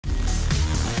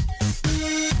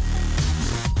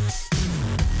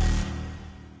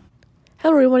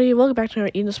Hello everybody, welcome back to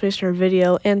our Eating Space Nerd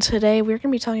video, and today we're going to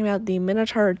be talking about the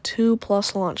Minotaur-2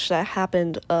 Plus launch that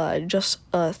happened just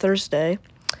Thursday,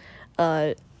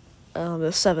 the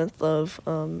 7th of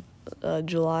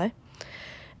July.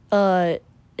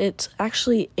 It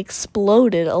actually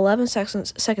exploded 11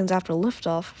 seconds after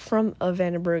liftoff from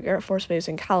Vandenberg Air Force Base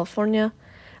in California,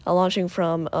 launching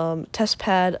from test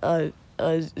pad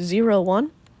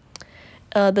 01.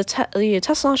 The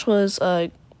test launch was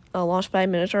launched by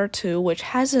Minotaur-2, which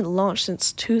hasn't launched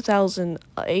since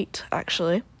 2008,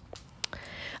 actually.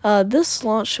 This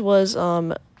launch was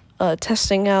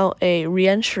testing out a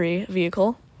re-entry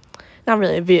vehicle. Not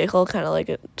really a vehicle, kind of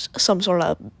like some sort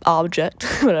of object,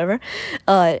 whatever,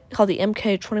 called the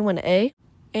MK-21A.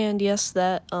 And yes,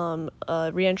 that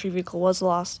re-entry vehicle was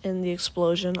lost in the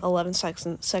explosion 11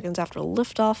 seconds after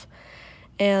liftoff.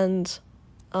 And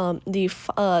the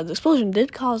explosion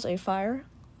did cause a fire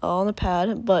on the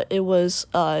pad, but it was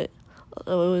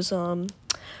hosed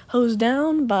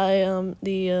down by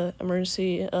the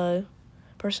emergency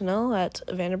personnel at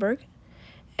Vandenberg,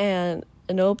 and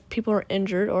no people were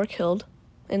injured or killed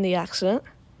in the accident.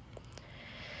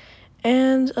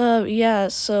 And yeah,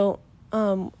 so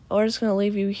we're just gonna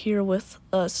leave you here with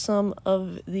some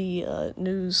of the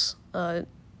news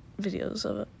videos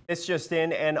of it. It's just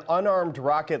in. An unarmed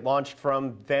rocket launched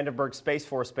from Vandenberg Space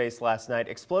Force Base last night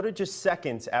exploded just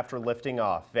seconds after lifting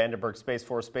off. Vandenberg Space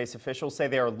Force Base officials say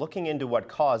they are looking into what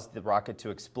caused the rocket to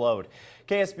explode.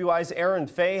 KSBY's Erin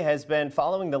Fay has been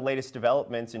following the latest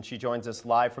developments, and she joins us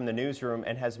live from the newsroom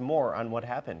and has more on what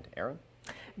happened. Erin?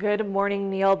 Good morning,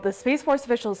 Neil. The Space Force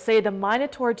officials say the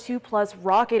Minotaur-2 Plus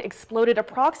rocket exploded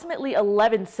approximately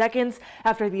 11 seconds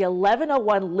after the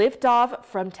 11:01 liftoff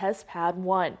from Test Pad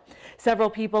 1. Several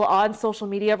people on social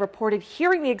media reported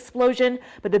hearing the explosion,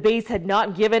 but the base had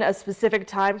not given a specific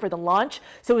time for the launch,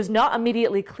 so it was not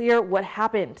immediately clear what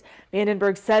happened.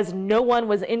 Vandenberg says no one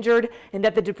was injured and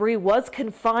that the debris was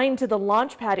confined to the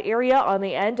launch pad area on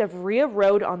the end of Rhea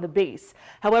Road on the base.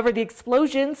 However, the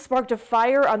explosion sparked a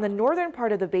fire on the northern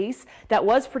part of the base that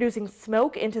was producing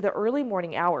smoke into the early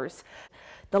morning hours.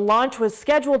 The launch was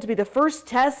scheduled to be the first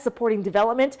test supporting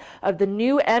development of the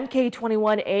new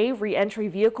MK-21A re-entry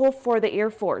vehicle for the Air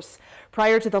Force.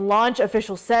 Prior to the launch,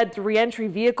 officials said the re-entry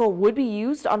vehicle would be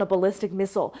used on a ballistic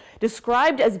missile,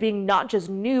 described as being not just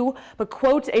new, but,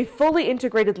 quote, a fully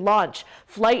integrated launch,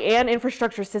 flight and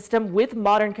infrastructure system with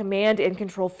modern command and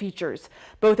control features.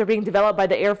 Both are being developed by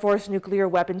the Air Force Nuclear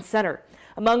Weapons Center.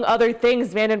 Among other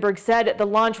things, Vandenberg said the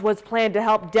launch was planned to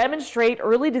help demonstrate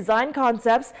early design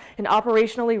concepts in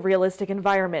operationally realistic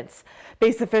environments.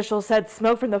 Base officials said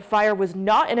smoke from the fire was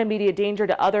not an immediate danger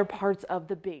to other parts of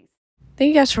the base. Thank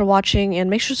you guys for watching, and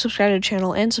make sure to subscribe to the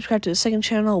channel and subscribe to the second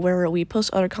channel where we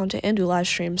post other content and do live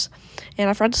streams. And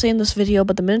I forgot to say in this video,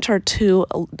 but the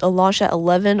Minotaur-2 launched at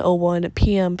 11:01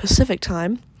 p.m. Pacific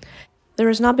time. There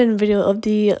has not been a video of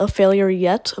the failure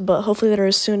yet, but hopefully there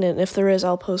is soon, and if there is,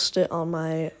 I'll post it on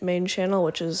my main channel,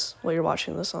 which is what you're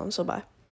watching this on, so bye.